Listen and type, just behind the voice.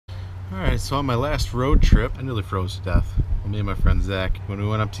Alright, so on my last road trip, I nearly froze to death. Me and my friend Zach. When we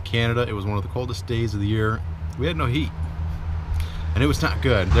went up to Canada, it was one of the coldest days of the year. We had no heat. And it was not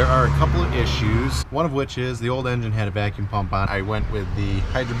good. There are a couple of issues. One of which is the old engine had a vacuum pump on. I went with the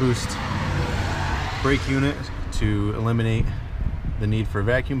Hydro Boost brake unit to eliminate the need for a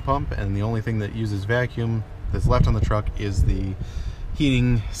vacuum pump, and the only thing that uses vacuum that's left on the truck is the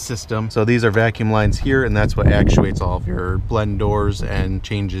heating system. So these are vacuum lines here, and that's what actuates all of your blend doors and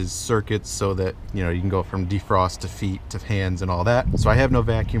changes circuits so that, you know, you can go from defrost to feet to hands and all that. So I have no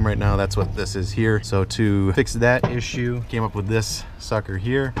vacuum right now. That's what this is here. So to fix that issue, came up with this sucker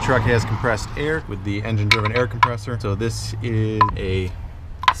here. The truck has compressed air with the engine driven air compressor. So this is a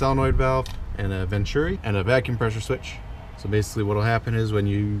solenoid valve and a Venturi and a vacuum pressure switch. So basically what will happen is when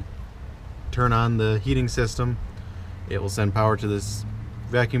you turn on the heating system, it will send power to this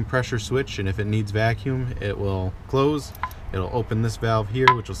vacuum pressure switch, and if it needs vacuum, it will close. It'll open this valve here,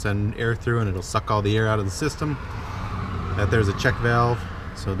 which will send air through, and it'll suck all the air out of the system. That there's a check valve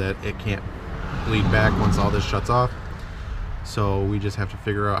so that it can't bleed back once all this shuts off. So we just have to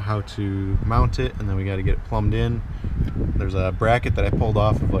figure out how to mount it, and then we got to get it plumbed in. There's a bracket that I pulled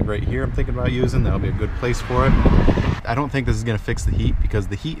off of like right here I'm thinking about using. That'll be a good place for it. I don't think this is going to fix the heat, because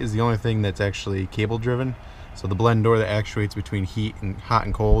the heat is the only thing that's actually cable driven. So the blend door that actuates between heat and hot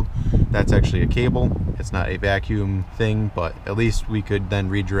and cold, that's actually a cable. It's not a vacuum thing, but at least we could then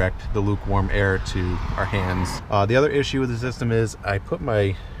redirect the lukewarm air to our hands. The other issue with the system is I put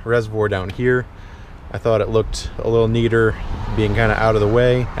my reservoir down here. I thought it looked a little neater being kind of out of the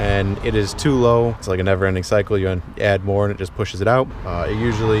way, and it is too low. It's like a never-ending cycle. You add more and it just pushes it out. It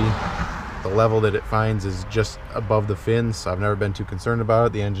usually, the level that it finds is just above the fins, so I've never been too concerned about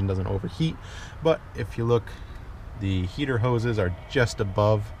it. The engine doesn't overheat, but if you look, the heater hoses are just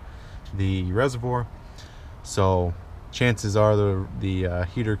above the reservoir, so chances are the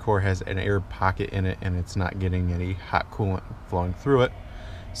heater core has an air pocket in it, and it's not getting any hot coolant flowing through it.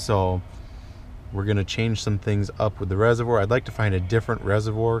 So we're going to change some things up with the reservoir. I'd like to find a different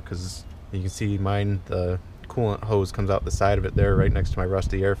reservoir, because you can see mine, the coolant hose comes out the side of it there right next to my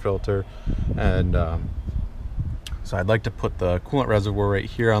rusty air filter, and so I'd like to put the coolant reservoir right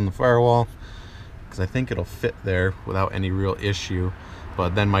here on the firewall, because I think it'll fit there without any real issue.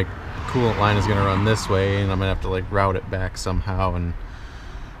 But then my coolant line is going to run this way, and I'm going to have to like route it back somehow. And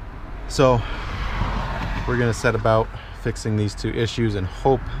so we're going to set about fixing these two issues and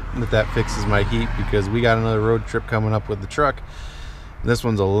hope that that fixes my heat, because we got another road trip coming up with the truck. This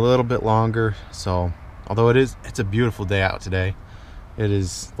one's a little bit longer, so although it's a beautiful day out today. It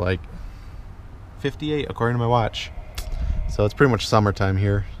is like 58 according to my watch, so it's pretty much summertime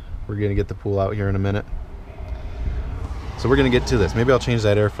here. We're gonna get the pool out here in a minute, so we're gonna get to this. Maybe I'll change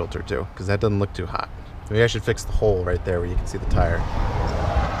that air filter too, because that doesn't look too hot. Maybe I should fix the hole right there where you can see the tire.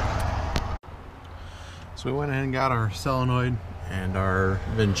 So we went ahead and got our solenoid and our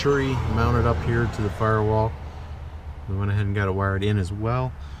Venturi mounted up here to the firewall. We went ahead and got it wired in as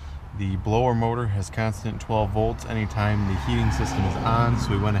well. The blower motor has constant 12 volts anytime the heating system is on,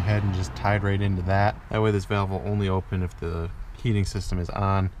 so we went ahead and just tied right into that. That way this valve will only open if the heating system is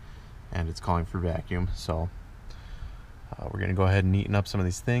on and it's calling for vacuum. So we're going to go ahead and neaten up some of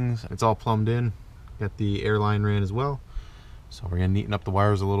these things. It's all plumbed in. Got the air line ran as well. So we're going to neaten up the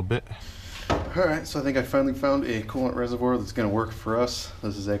wires a little bit. Alright, so I think I finally found a coolant reservoir that's going to work for us.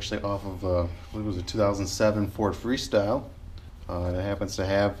 This is actually off of, I believe it was a 2007 Ford Freestyle. And it happens to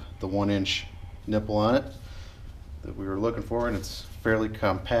have the 1-inch nipple on it that we were looking for, and it's fairly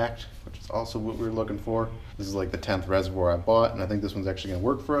compact, which is also what we were looking for. This is like the 10th reservoir I bought, and I think this one's actually going to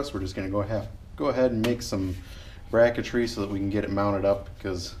work for us. We're just going to go ahead and make some bracketry so that we can get it mounted up,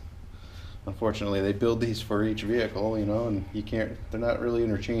 because unfortunately they build these for each vehicle, you know, and they're not really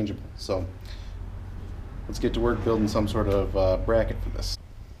interchangeable. So let's get to work building some sort of bracket for this.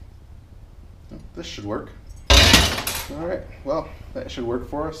 This should work. Alright, well, that should work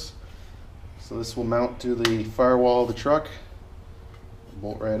for us. So this will mount to the firewall of the truck,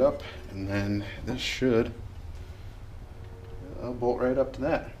 bolt right up, and then this should bolt right up to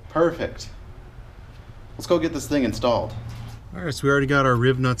that. Perfect. Let's go get this thing installed. Alright, so we already got our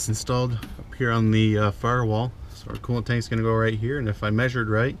riv nuts installed up here on the firewall. So our coolant tank's going to go right here, and if I measured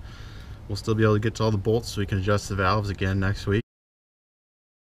right, we'll still be able to get to all the bolts so we can adjust the valves again next week.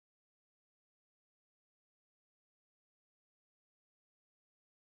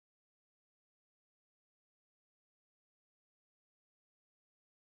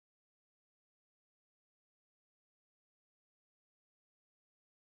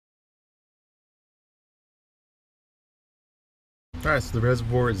 Alright, so the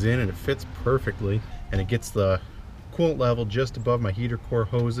reservoir is in and it fits perfectly, and it gets the coolant level just above my heater core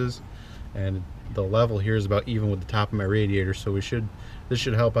hoses, and the level here is about even with the top of my radiator, so this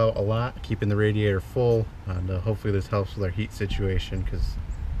should help out a lot, keeping the radiator full, and hopefully this helps with our heat situation, because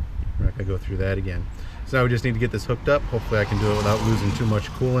we're not going to go through that again. So now we just need to get this hooked up. Hopefully I can do it without losing too much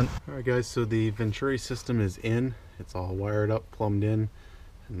coolant. Alright guys, so the Venturi system is in. It's all wired up, plumbed in,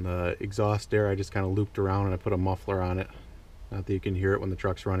 and the exhaust air I just kind of looped around and I put a muffler on it. Not that you can hear it when the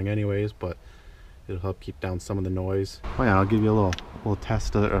truck's running anyways, but it'll help keep down some of the noise. Oh yeah, I'll give you a little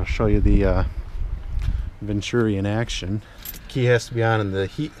test. I'll show you the Venturi in action. Key has to be on and the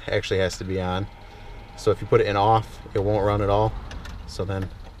heat actually has to be on. So if you put it in off, it won't run at all. So then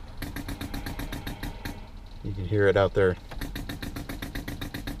you can hear it out there.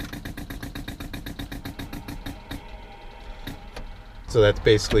 So that's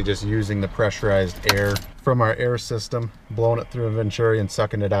basically just using the pressurized air from our air system, blowing it through a Venturi and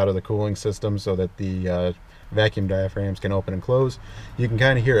sucking it out of the cooling system so that the vacuum diaphragms can open and close. You can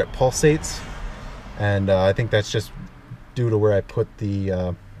kind of hear it pulsates, and I think that's just due to where I put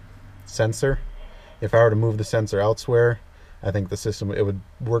the sensor. If I were to move the sensor elsewhere, I think the system, it would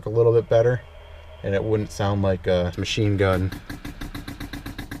work a little bit better and it wouldn't sound like a machine gun.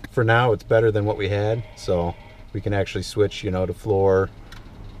 For now, it's better than what we had, so we can actually switch, you know, to floor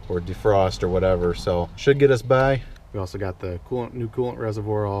or defrost or whatever, so should get us by. We also got the new coolant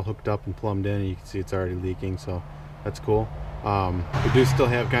reservoir all hooked up and plumbed in. You can see it's already leaking, so that's cool. We do still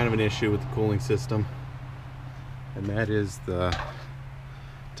have kind of an issue with the cooling system, and that is the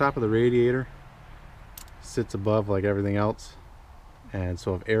top of the radiator sits above like everything else, and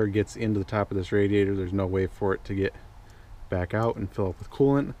so if air gets into the top of this radiator, there's no way for it to get back out and fill up with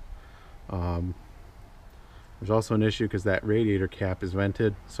coolant. There's also an issue because that radiator cap is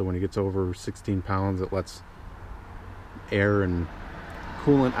vented, so when it gets over 16 pounds it lets air and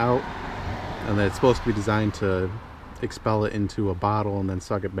coolant out, and then it's supposed to be designed to expel it into a bottle and then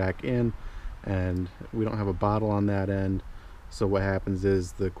suck it back in, and we don't have a bottle on that end. So what happens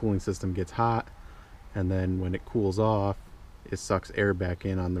is the cooling system gets hot, and then when it cools off it sucks air back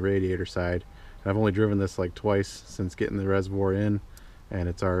in on the radiator side. And I've only driven this like twice since getting the reservoir in, and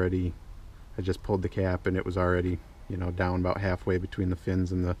it's already, I just pulled the cap and it was already, you know, down about halfway between the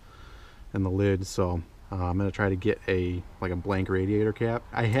fins and the lid. So I'm gonna try to get a blank radiator cap.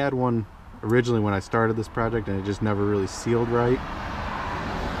 I had one originally when I started this project and it just never really sealed right,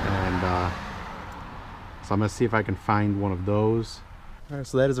 and so I'm gonna see if I can find one of those. Alright,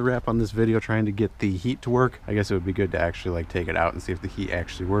 so that is a wrap on this video, trying to get the heat to work. I guess it would be good to actually like take it out and see if the heat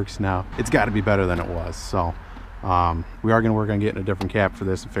actually works now. It's got to be better than it was, so we are going to work on getting a different cap for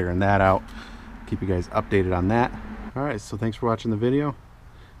this and figuring that out. Keep you guys updated on that. Alright, so thanks for watching the video.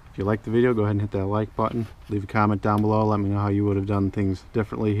 If you liked the video, go ahead and hit that like button. Leave a comment down below. Let me know how you would have done things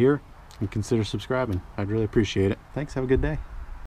differently here. And consider subscribing. I'd really appreciate it. Thanks. Have a good day.